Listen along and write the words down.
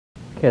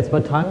Okay, it's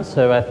about time,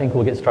 so I think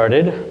we'll get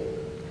started.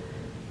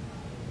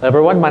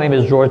 Everyone, my name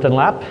is George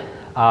Dunlap.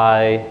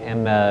 I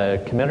am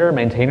a committer,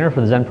 maintainer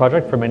for the Zen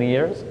project for many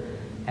years.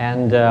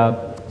 And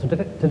so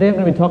today I'm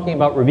going to be talking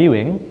about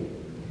reviewing.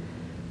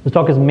 This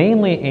talk is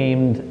mainly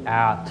aimed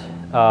at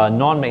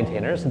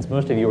non-maintainers, since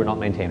most of you are not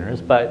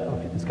maintainers, but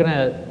it's going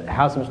to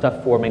have some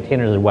stuff for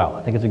maintainers as well.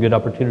 I think it's a good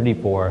opportunity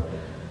for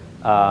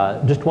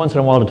just once in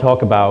a while to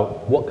talk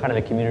about what kind of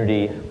a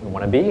community we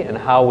want to be and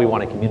how we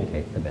want to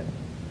communicate a bit.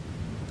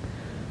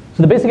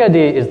 So the basic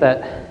idea is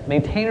that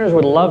maintainers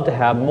would love to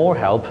have more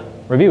help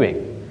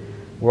reviewing.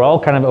 We're all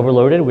kind of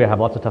overloaded, we have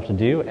lots of stuff to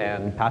do,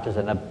 and patches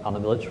end up on the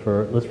list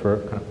for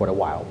kind of quite a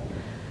while.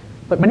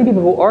 But many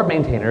people who aren't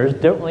maintainers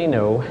don't really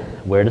know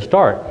where to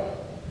start.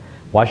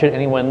 Why should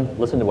anyone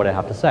listen to what I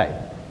have to say?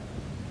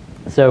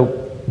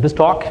 So this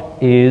talk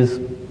is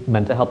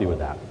meant to help you with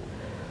that.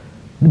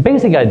 The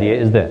basic idea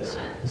is this.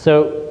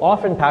 So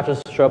often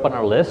patches show up on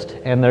our list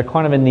and they're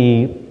kind of in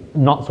the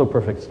not so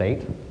perfect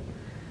state.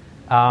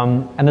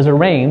 And there's a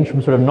range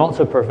from sort of not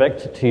so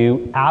perfect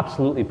to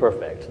absolutely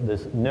perfect.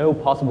 There's no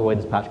possible way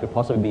this patch could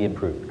possibly be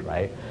improved,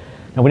 right?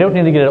 Now we don't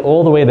need to get it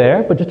all the way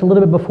there, but just a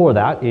little bit before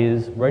that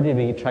is ready to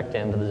be checked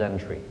into the Zen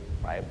tree,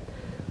 right?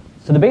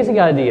 So the basic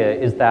idea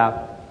is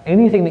that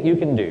anything that you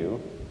can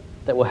do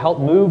that will help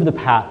move the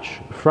patch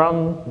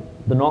from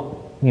the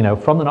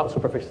not so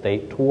perfect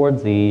state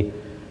towards the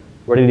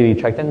ready to be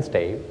checked in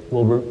state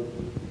will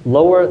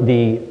lower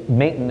the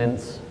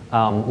maintenance,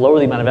 lower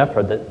the amount of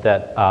effort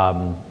that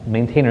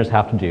maintainers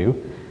have to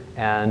do,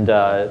 and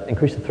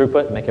increase the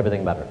throughput and make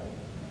everything better.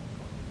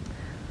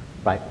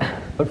 Right.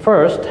 But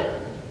first,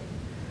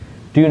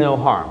 do no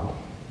harm.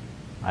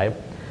 Right.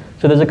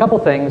 So there's a couple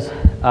things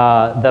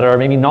that are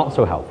maybe not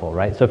so helpful.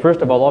 Right. So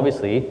first of all,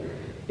 obviously,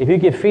 if you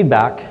give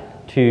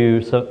feedback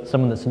to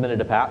someone that submitted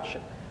a patch,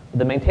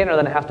 the maintainer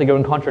then has to go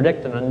and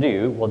contradict and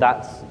undo. Well,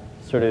 that's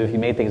sort of, you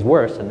made things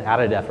worse and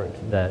added effort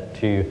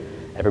to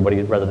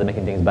everybody rather than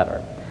making things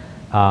better.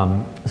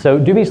 So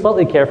do be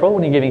slightly careful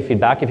when you're giving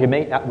feedback. If you're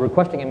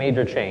requesting a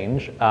major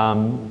change,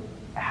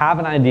 have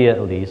an idea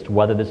at least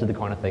whether this is the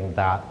kind of thing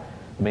that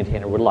the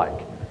maintainer would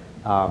like.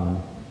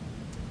 Another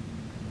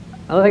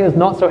thing that's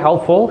not so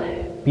helpful,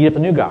 beat up a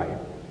new guy.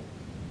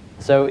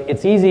 So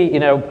it's easy,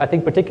 I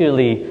think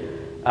particularly,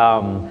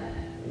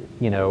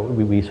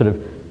 we sort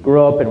of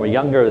grow up and we're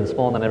younger and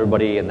smaller than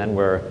everybody, and then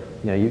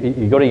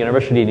you go to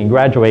university and you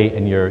graduate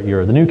and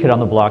you're the new kid on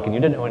the block and you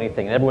didn't know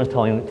anything and everyone's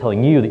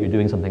telling you that you're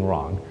doing something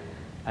wrong.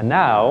 And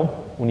now,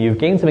 when you've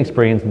gained some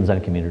experience in the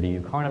Zen community,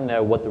 you kind of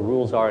know what the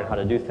rules are and how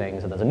to do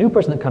things, and there's a new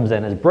person that comes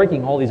in and is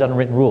breaking all these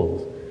unwritten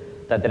rules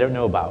that they don't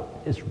know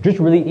about. It's just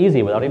really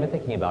easy, without even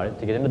thinking about it,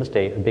 to get into the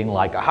state of being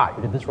like, aha,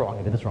 you did this wrong,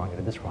 you did this wrong, you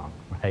did this wrong,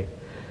 right?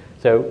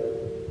 So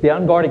be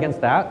on guard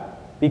against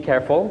that, be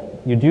careful.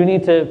 You do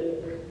need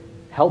to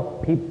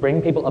help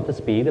bring people up to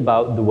speed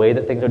about the way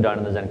that things are done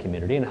in the Zen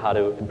community and how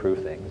to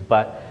improve things,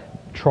 but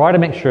try to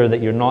make sure that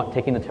you're not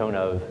taking the tone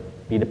of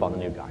beat up on the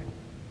new guy.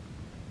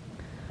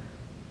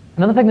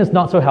 Another thing that's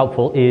not so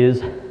helpful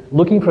is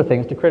looking for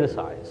things to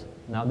criticize.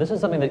 Now, this is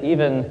something that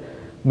even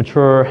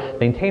mature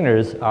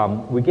maintainers,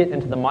 we get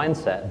into the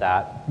mindset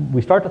that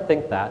we start to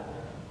think that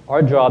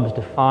our job is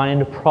to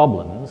find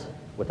problems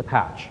with the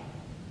patch.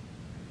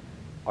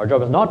 Our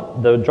job is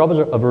not, the job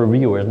of a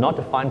reviewer is not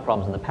to find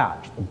problems in the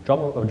patch. The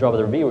job of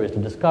the reviewer is to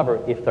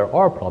discover if there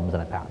are problems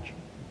in a patch.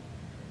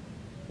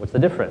 What's the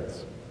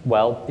difference?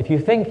 Well, if you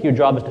think your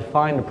job is to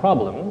find a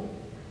problem,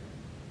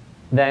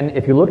 then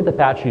if you look at the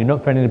patch and you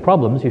don't find any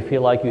problems, you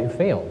feel like you have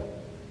failed.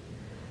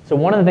 So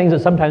one of the things that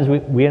sometimes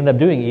we end up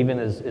doing, even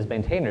as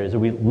maintainers, is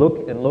we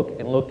look and look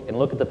and look and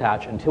look at the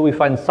patch until we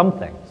find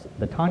something,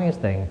 the tiniest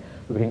thing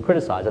that we can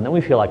criticize, and then we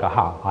feel like,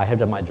 aha, I have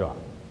done my job,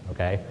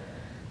 okay?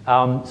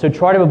 So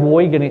try to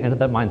avoid getting into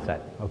that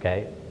mindset,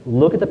 okay?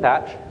 Look at the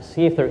patch,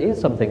 see if there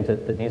is something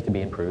that needs to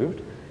be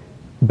improved,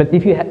 but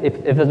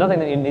if there's nothing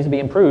that needs to be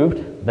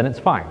improved, then it's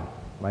fine,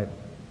 right?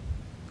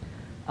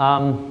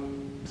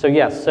 So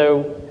yes,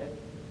 so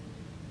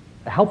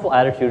a helpful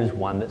attitude is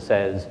one that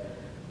says,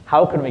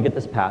 how can we get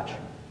this patch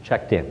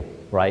checked in,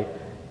 right?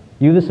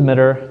 You, the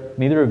submitter,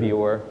 me, the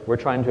reviewer, we're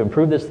trying to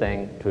improve this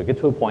thing to get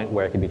to a point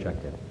where it can be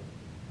checked in.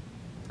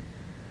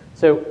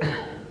 So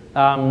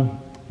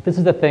this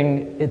is the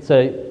thing,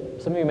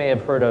 some of you may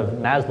have heard of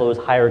Maslow's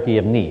hierarchy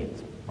of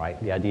needs,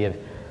 right? The idea of,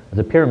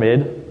 there's a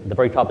pyramid, the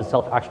very top is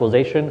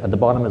self-actualization, at the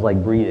bottom is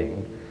like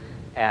breathing.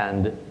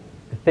 And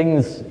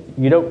things,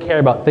 you don't care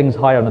about things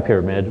high on the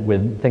pyramid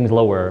when things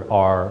lower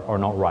are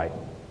not right.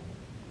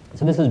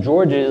 So this is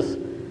George's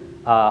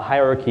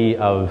hierarchy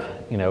of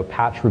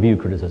patch review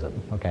criticism.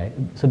 Okay,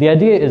 so the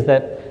idea is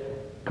that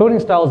coding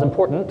style is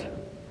important,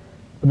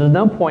 but there's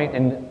no point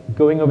in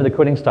going over the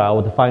coding style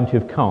with a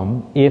fine-tooth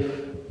comb if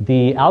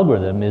the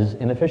algorithm is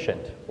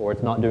inefficient or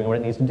it's not doing what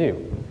it needs to do.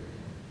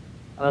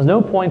 And there's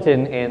no point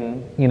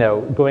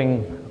in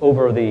going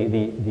over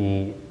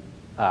the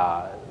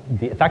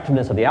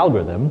effectiveness of the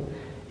algorithm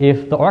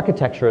if the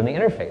architecture and the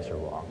interface are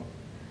wrong.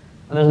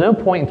 And there's no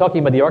point in talking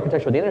about the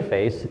architecture of the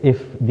interface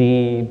if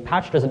the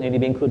patch doesn't need to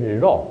be included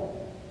at all,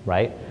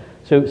 right?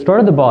 So start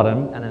at the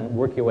bottom and then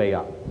work your way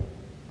up.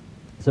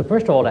 So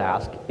first of all to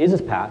ask, is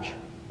this patch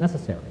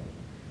necessary?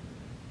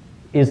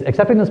 Is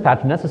accepting this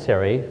patch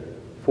necessary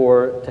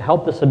to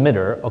help the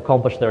submitter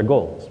accomplish their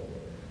goals?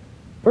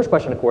 First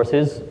question, of course,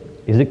 is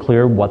it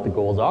clear what the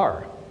goals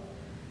are?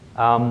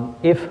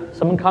 If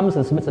someone comes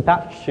and submits a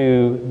patch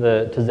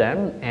to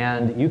Zen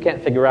and you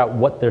can't figure out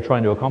what they're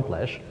trying to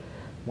accomplish,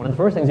 one of the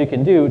first things you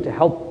can do to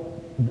help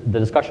the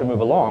discussion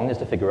move along is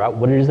to figure out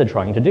what it is they're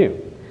trying to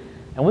do.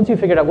 And once you've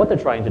figured out what they're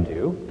trying to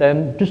do,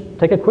 then just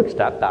take a quick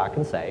step back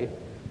and say,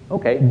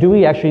 okay, do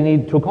we actually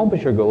need to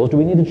accomplish your goals? Do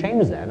we need to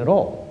change Zen at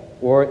all?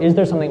 Or is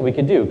there something we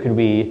could do? Could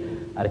we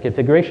add a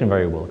configuration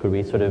variable? Could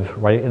we sort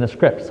of write it in a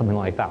script, something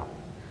like that?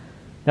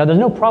 Now, there's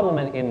no problem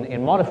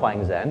in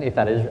modifying Zen if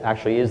that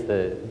actually is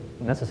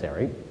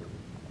necessary,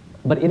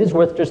 but it is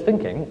worth just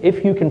thinking.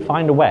 If you can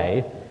find a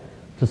way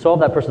to solve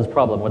that person's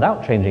problem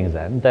without changing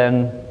Zen,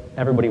 then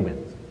everybody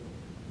wins.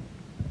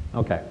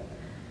 Okay,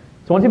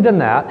 so once you've done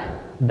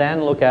that,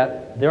 then look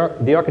at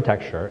the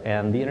architecture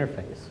and the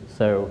interface.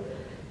 So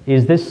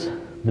is this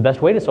the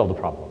best way to solve the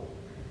problem?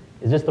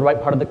 Is this the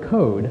right part of the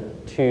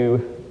code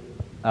to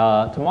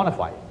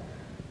modify?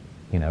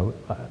 You know,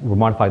 we're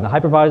modifying the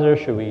hypervisor.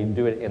 Should we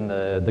do it in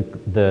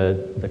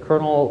the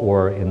kernel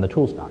or in the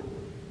tool stack?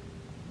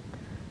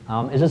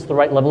 Is this the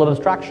right level of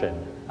abstraction?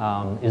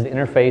 Is the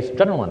interface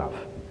general enough?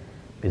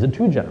 Is it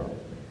too general?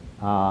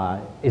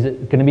 Is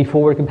it going to be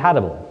forward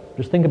compatible?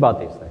 Just think about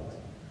these things.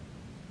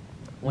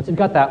 Once you've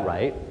got that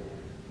right,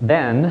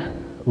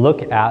 then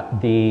look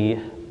at the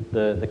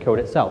code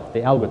itself,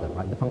 the algorithm,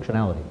 right, the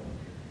functionality.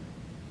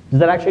 Does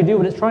that actually do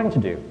what it's trying to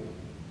do?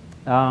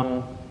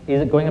 Is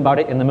it going about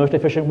it in the most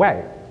efficient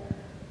way?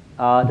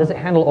 Does it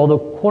handle all the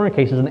corner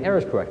cases and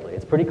errors correctly?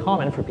 It's pretty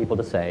common for people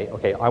to say,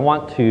 okay, I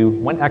want to,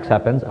 when X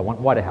happens, I want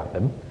Y to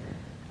happen.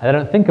 And I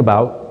don't think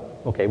about,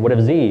 okay, what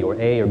if Z or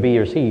A or B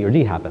or C or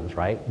D happens,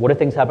 right? What if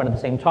things happen at the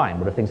same time?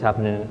 What if things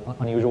happen in an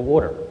unusual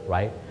order,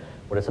 right?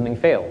 What if something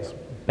fails?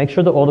 Make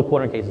sure that all the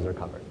corner cases are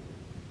covered.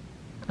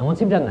 And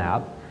once you've done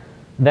that,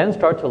 then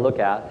start to look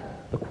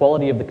at the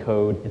quality of the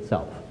code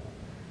itself.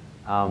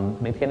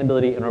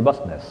 Maintainability and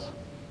robustness.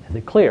 Is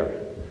it clear?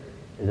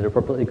 Is it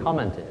appropriately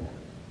commented?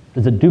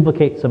 Does it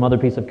duplicate some other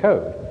piece of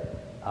code?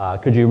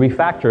 Could you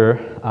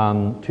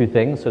refactor two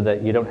things so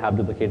that you don't have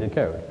duplicated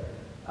code?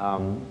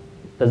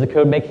 Does the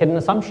code make hidden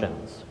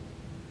assumptions?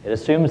 It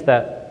assumes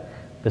that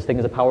this thing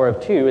is a power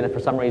of 2, and if for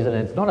some reason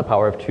it's not a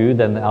power of 2,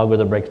 then the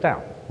algorithm breaks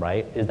down,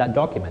 right? Is that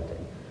documented?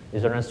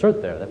 Is there an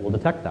assert there that will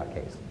detect that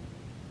case?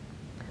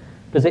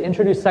 Does it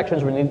introduce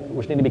sections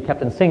which need to be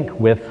kept in sync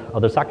with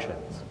other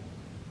sections?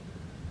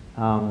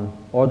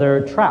 Are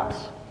there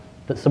traps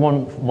that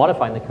someone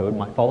modifying the code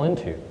might fall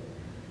into?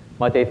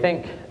 Might they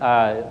think,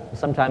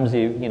 sometimes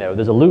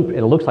there's a loop,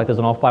 it looks like there's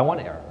an off by 1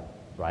 error,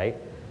 right?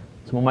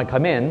 Someone might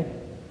come in,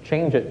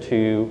 change it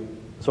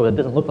so that it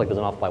doesn't look like there's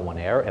an off by 1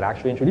 error, and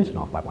actually introduce an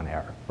off by 1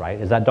 error, right?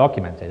 Is that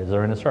documented? Is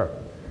there an assert?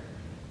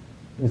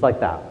 Things like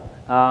that.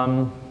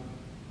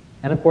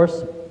 And of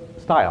course,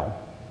 style,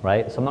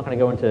 right? So I'm not going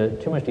to go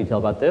into too much detail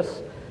about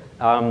this.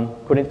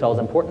 Coding style is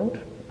important.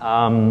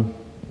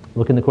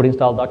 Look in the coding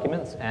style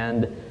documents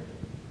and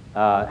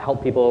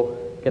help people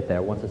get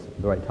there once it's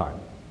the right time.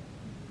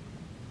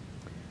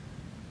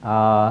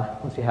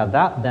 Once you have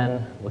that,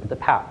 then look at the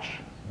patch.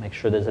 Make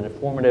sure there's an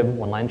informative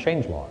one-line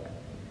change log.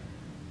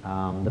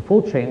 The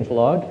full change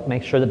log,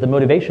 make sure that the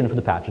motivation for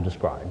the patch is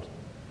described.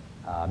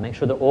 Make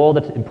sure that all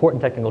the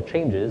important technical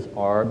changes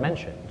are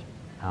mentioned.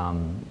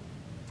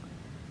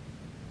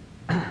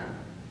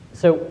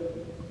 So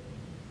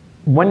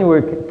when you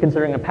were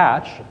considering a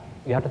patch,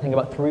 you have to think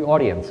about 3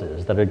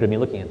 audiences that are going to be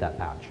looking at that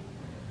patch.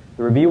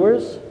 The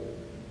reviewers,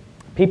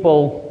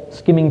 people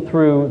skimming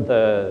through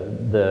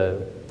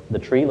the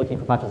tree looking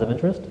for patches of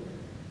interest,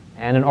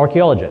 and an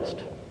archaeologist.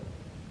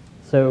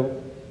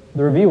 So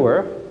the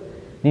reviewer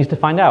needs to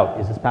find out,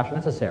 is this patch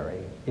necessary?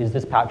 Is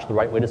this patch the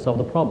right way to solve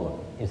the problem?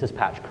 Is this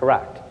patch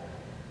correct?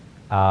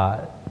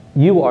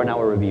 You are now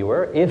a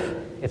reviewer. If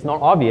it's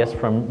not obvious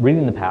from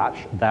reading the patch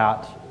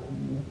that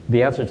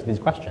the answers to these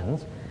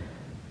questions,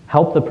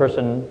 help the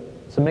person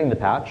submitting the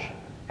patch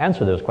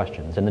answer those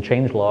questions in the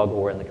change log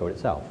or in the code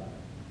itself.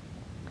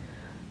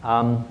 So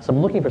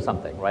I'm looking for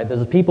something, right?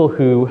 There's people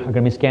who are going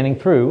to be scanning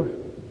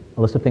through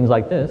a list of things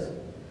like this,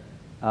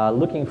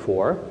 looking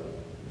for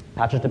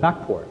patches to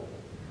backport,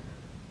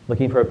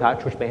 looking for a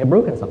patch which may have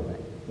broken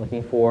something,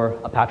 looking for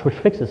a patch which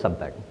fixes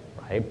something,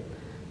 right?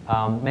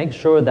 Make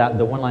sure that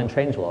the one-line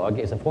change log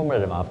is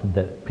informative enough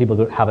that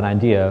people have an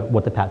idea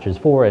what the patch is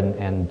for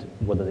and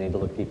whether they need to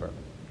look deeper.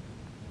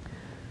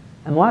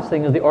 And the last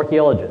thing is the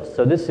archaeologist.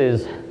 So this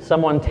is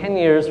someone 10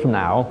 years from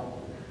now,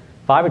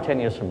 5 or 10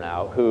 years from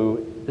now,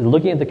 who is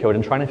looking at the code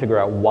and trying to figure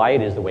out why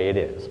it is the way it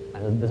is.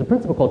 And there's a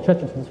principle called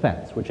Citrich's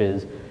fence, which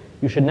is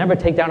you should never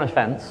take down a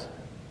fence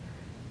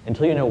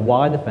until you know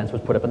why the fence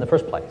was put up in the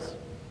first place.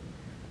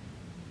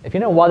 If you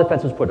know why the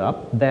fence was put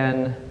up,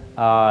 then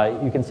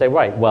you can say,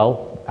 right,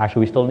 well,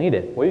 actually we still need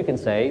it. Or you can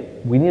say,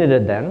 we needed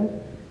it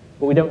then,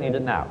 but we don't need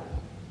it now.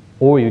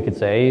 Or you could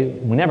say,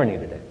 we never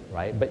needed it,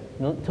 right? But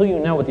until you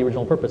know what the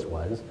original purpose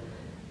was,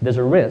 there's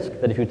a risk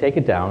that if you take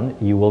it down,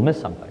 you will miss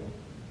something.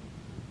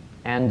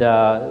 And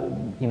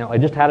you know, we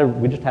just had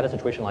a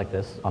situation like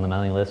this on the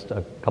mailing list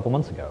a couple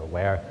months ago,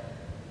 where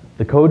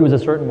the code was a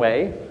certain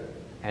way,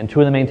 and two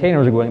of the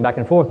maintainers were going back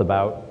and forth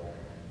about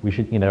we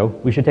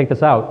should take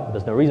this out.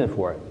 There's no reason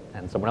for it.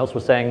 And someone else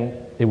was saying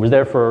it was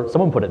there for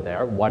someone put it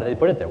there. Why did they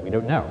put it there? We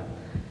don't know.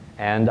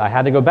 And I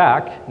had to go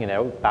back,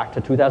 back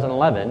to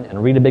 2011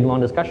 and read a big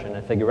long discussion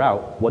and figure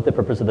out what the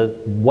purpose of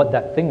what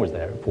that thing was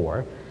there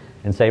for,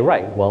 and say,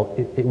 right, well,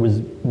 it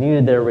was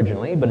needed there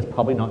originally, but it's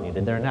probably not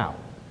needed there now.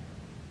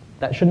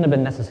 That shouldn't have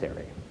been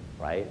necessary,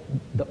 right?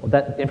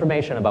 That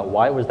information about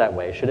why it was that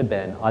way should have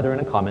been either in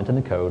a comment in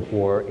the code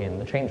or in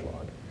the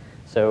changelog.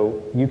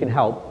 So you can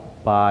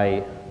help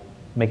by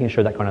making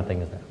sure that kind of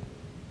thing is there.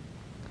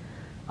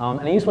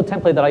 And a useful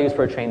template that I use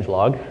for a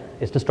changelog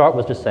is to start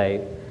with just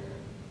say,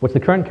 what's the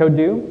current code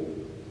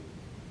do?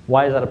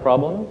 Why is that a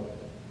problem?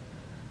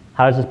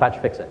 How does this patch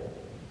fix it?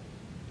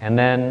 And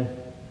then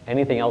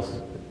anything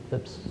else,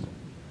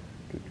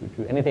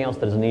 anything else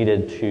that is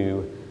needed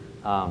to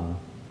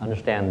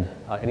understand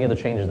any other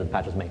changes that the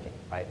patch is making,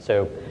 right?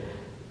 So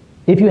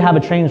if you have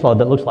a changelog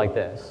that looks like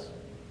this,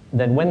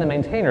 then when the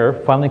maintainer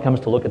finally comes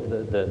to look at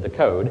the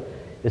code,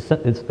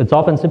 it's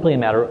often simply a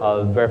matter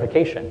of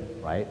verification,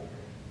 right?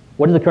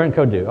 What does the current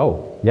code do?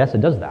 Oh, yes,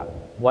 it does that.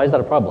 Why is that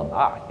a problem?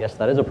 Ah, yes,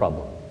 that is a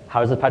problem. How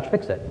does the patch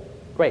fix it?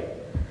 Great,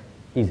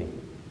 easy.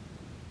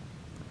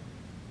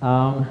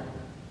 A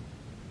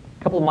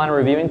couple of minor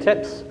reviewing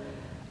tips,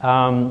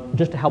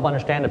 just to help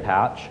understand a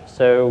patch.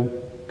 So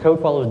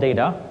code follows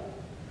data.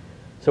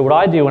 So what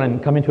I do when I'm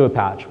coming to a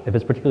patch, if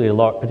it's particularly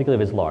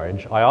if it's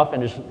large, I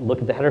often just look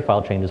at the header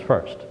file changes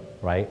first,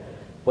 right?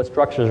 What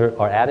structures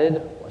are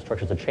added, what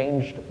structures are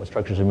changed, what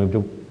structures are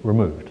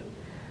removed.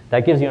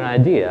 That gives you an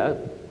idea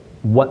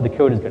what the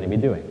code is going to be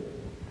doing.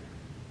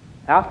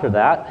 After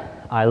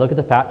that, I look at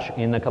the patch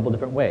in a couple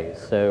different ways.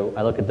 So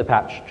I look at the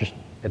patch just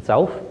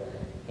itself,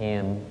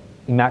 and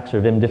Emacs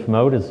or Vim diff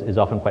mode is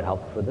often quite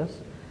helpful for this.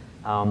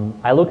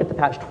 I look at the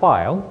patched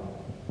file,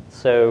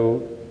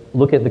 so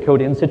look at the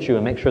code in situ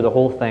and make sure the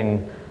whole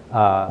thing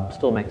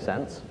still makes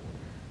sense.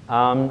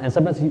 And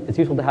sometimes it's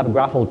useful to have a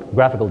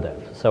graphical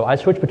diff. So I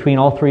switch between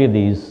all three of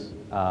these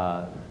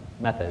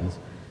methods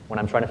when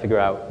I'm trying to figure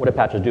out what a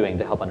patch is doing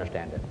to help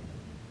understand it.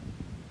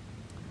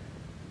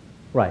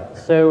 Right,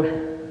 so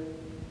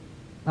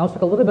now let's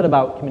talk a little bit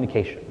about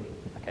communication.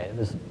 Okay,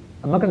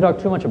 I'm not going to talk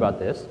too much about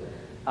this,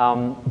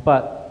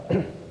 but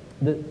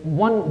the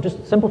one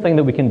just simple thing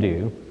that we can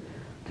do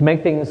to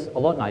make things a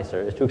lot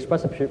nicer is to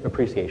express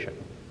appreciation,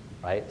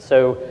 right?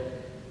 So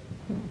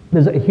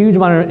there's a huge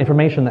amount of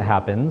information that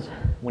happens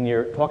when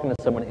you're talking to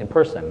someone in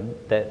person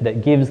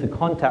that gives the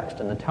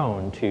context and the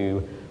tone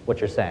to what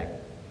you're saying.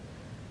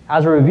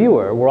 As a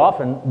reviewer, we're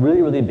often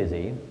really, really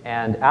busy,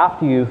 and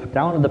after you've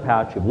downloaded the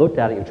patch, you've looked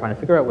at it, you're trying to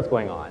figure out what's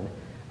going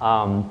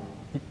on,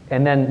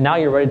 and then now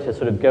you're ready to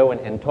sort of go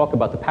and talk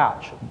about the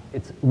patch.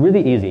 It's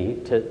really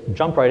easy to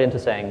jump right into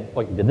saying,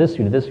 oh, you did this,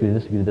 you did this, you did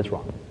this, you did this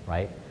wrong,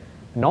 right?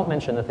 Not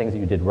mention the things that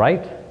you did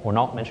right, or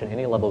not mention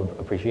any level of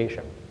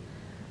appreciation.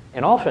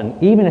 And often,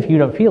 even if you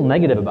don't feel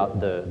negative about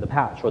the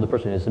patch or the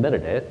person who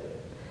submitted it,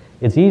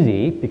 it's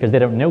easy because they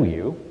don't know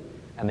you,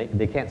 and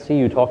they can't see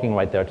you talking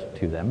right there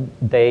to them.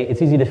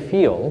 It's easy to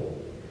feel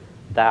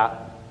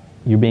that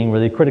you're being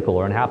really critical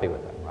or unhappy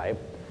with them, right?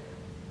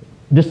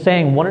 Just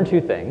saying one or two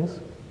things,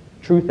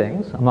 true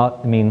things.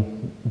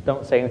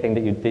 Don't say anything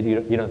that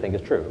you don't think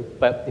is true.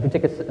 But if you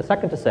take a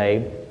second to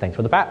say, thanks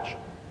for the patch,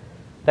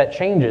 that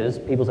changes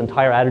people's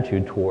entire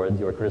attitude towards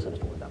your criticisms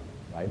toward them,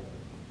 right?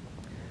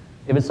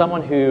 If it's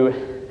someone who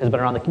has been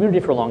around the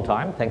community for a long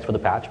time, thanks for the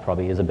patch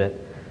probably is a bit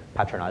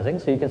patronizing.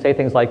 So you can say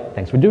things like,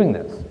 thanks for doing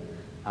this.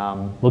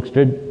 Looks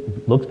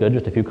good,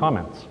 just a few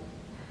comments.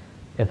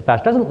 If the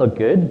patch doesn't look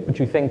good, but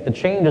you think the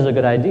change is a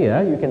good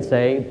idea, you can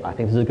say, I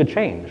think this is a good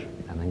change,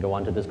 and then go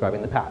on to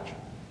describing the patch,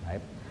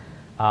 right?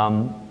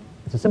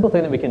 It's a simple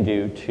thing that we can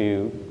do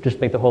to just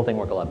make the whole thing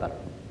work a lot better.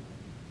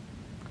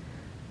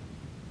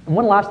 And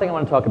one last thing I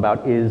want to talk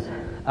about is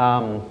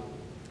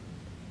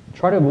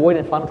try to avoid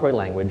inflammatory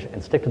language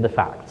and stick to the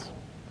facts.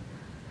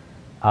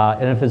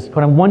 And if there's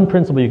kind of one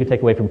principle you could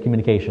take away from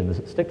communication,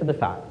 is stick to the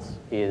facts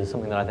is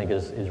something that I think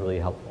is really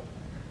helpful.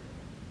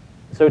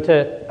 So just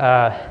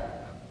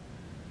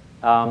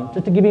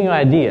to give you an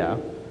idea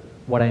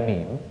what I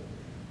mean,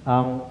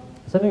 some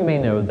of you may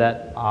know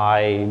that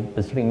I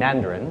was studying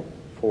Mandarin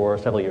for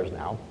several years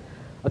now.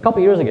 A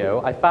couple years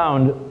ago, I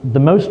found the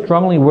most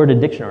strongly worded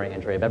dictionary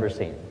entry I've ever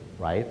seen,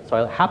 right? So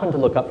I happened to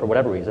look up, for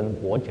whatever reason,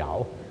 庑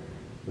脚,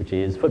 which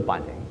is foot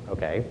binding,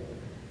 okay?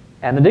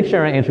 And the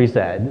dictionary entry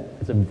said,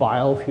 it's a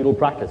vile feudal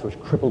practice which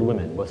crippled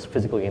women both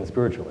physically and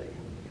spiritually.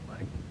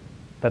 Like,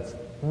 that's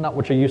not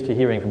what you're used to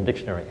hearing from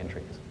dictionary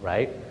entries,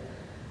 right?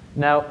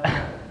 Now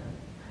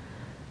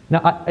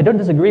I don't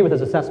disagree with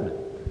this assessment,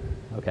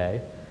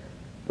 okay?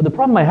 But the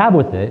problem I have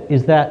with it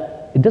is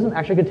that it doesn't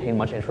actually contain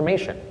much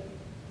information,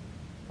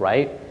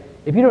 right?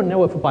 If you don't know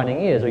what foot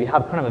binding is, or you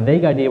have kind of a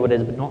vague idea what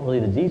it is, but not really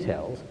the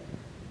details,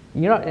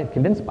 you're not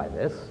convinced by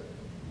this.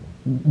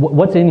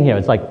 What's in here?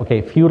 It's like,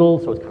 okay, feudal,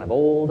 so it's kind of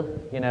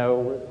old, you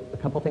know, a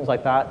couple things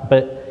like that.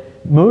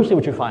 But mostly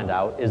what you find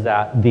out is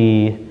that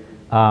the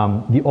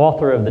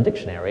author of the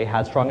dictionary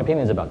had strong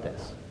opinions about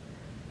this.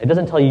 It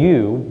doesn't tell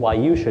you why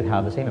you should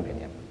have the same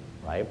opinion,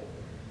 right?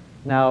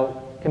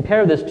 Now,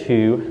 compare this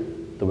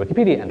to the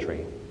Wikipedia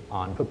entry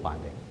on foot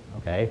binding,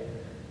 okay?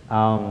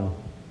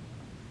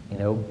 You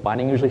know,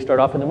 binding usually start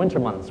off in the winter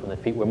months when the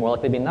feet were more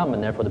likely to be numb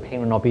and therefore the pain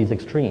would not be as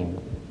extreme,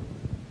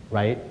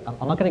 right?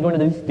 I'm not going to go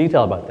into this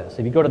detail about this.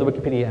 If you go to the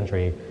Wikipedia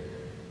entry,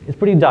 it's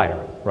pretty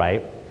dire,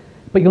 right?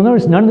 But you'll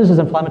notice none of this is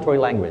inflammatory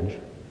language.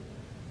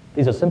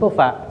 These are simple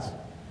facts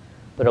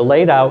that are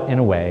laid out in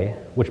a way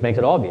which makes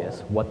it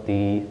obvious what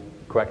the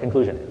correct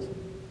conclusion is.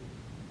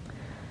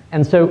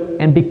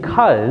 And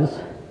because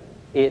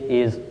it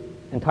is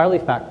entirely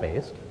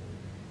fact-based,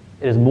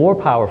 it is more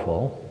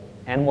powerful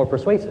and more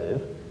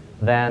persuasive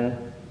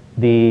than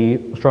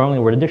the strongly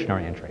worded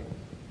dictionary entry.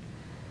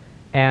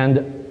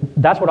 And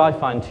that's what I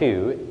find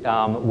too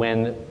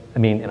in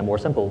a more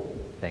simple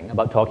thing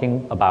about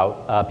talking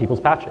about people's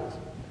patches.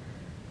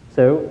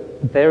 So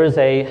there is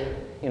a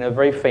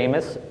very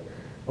famous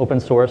open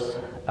source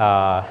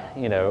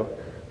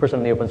person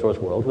in the open source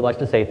world who likes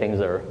to say things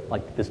are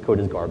like this code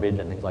is garbage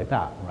and things like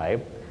that, right?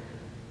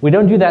 We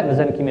don't do that in the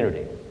Zen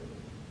community.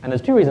 And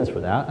there's two reasons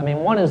for that. I mean,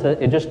 one is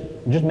that it just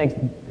makes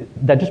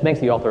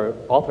the author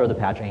of the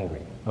patch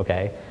angry,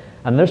 okay?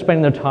 And they're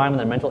spending their time and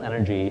their mental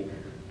energy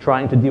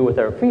trying to deal with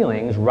their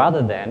feelings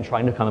rather than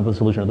trying to come up with a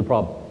solution to the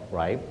problem,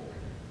 right?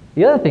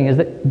 The other thing is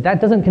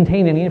that doesn't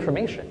contain any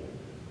information,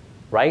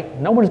 right?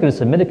 No one's going to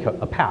submit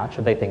a patch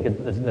if they think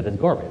that it's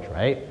garbage,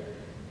 right?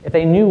 If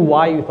they knew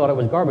why you thought it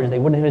was garbage, they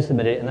wouldn't have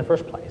submitted it in the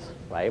first place,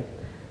 right?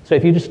 So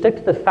if you just stick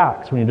to the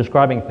facts when you're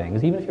describing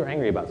things, even if you're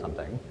angry about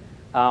something,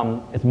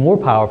 it's more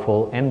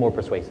powerful and more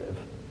persuasive.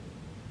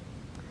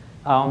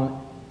 And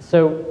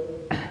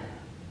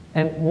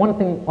one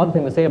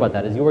thing to say about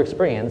that is your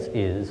experience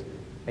is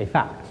a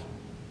fact.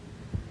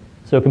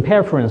 So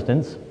compare, for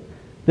instance,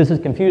 this is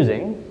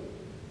confusing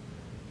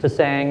to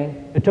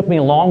saying, it took me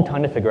a long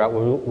time to figure out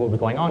what was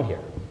going on here,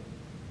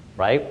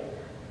 right?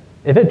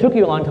 If it took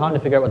you a long time to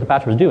figure out what the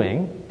patch was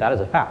doing, that is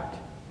a fact.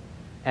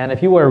 And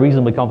if you were a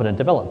reasonably competent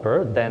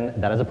developer, then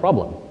that is a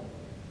problem,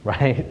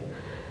 right?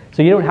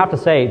 So you don't have to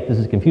say, this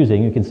is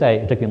confusing. You can say,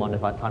 it took me a long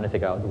time to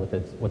figure out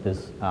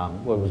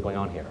what was going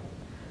on here.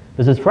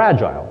 This is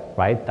fragile,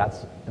 right?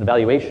 That's an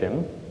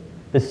evaluation.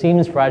 This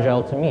seems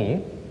fragile to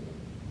me.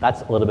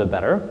 That's a little bit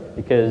better,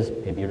 because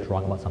maybe you're just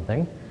wrong about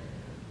something.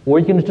 Or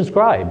you can just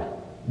describe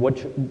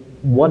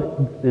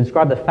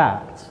describe the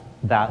facts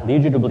that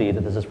lead you to believe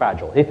that this is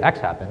fragile. If X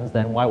happens,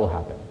 then Y will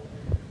happen.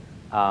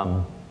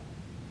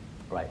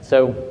 Right,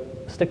 so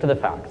stick to the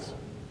facts.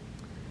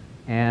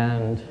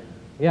 And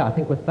yeah, I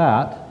think with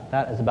that,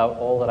 that is about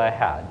all that I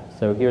had.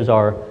 So here's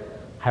our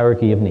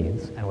hierarchy of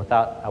needs. And with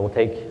that, I will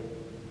take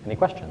any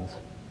questions.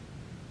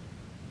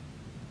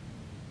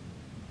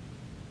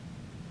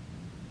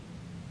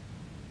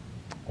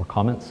 Or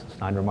comments,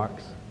 snide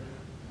remarks.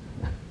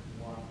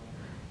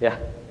 Yeah.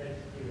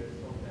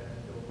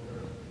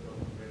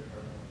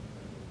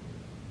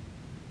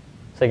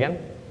 Say again?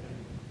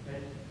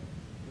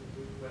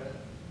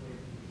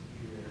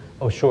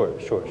 Oh, sure.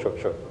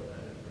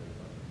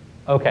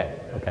 Okay.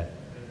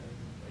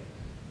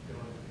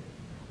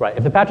 Right,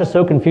 if the patch is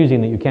so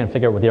confusing that you can't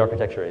figure out what the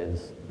architecture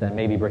is, then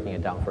maybe breaking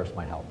it down first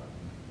might help.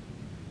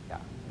 Yeah,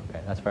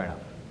 okay, that's fair enough.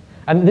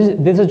 And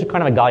this is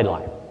kind of a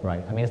guideline,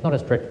 right? I mean, it's not a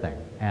strict thing.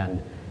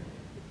 And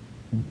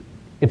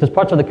if there's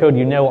parts of the code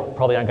you know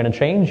probably aren't going to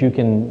change, you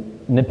can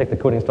nitpick the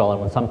coding style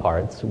on some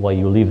parts while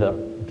you leave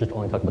just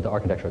only talk about the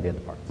architecture of the other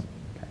parts.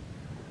 Okay.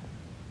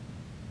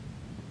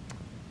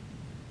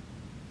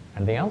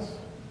 Anything else?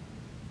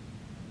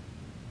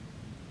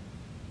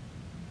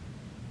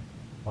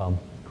 Well,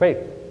 great.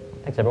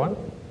 Thanks, everyone.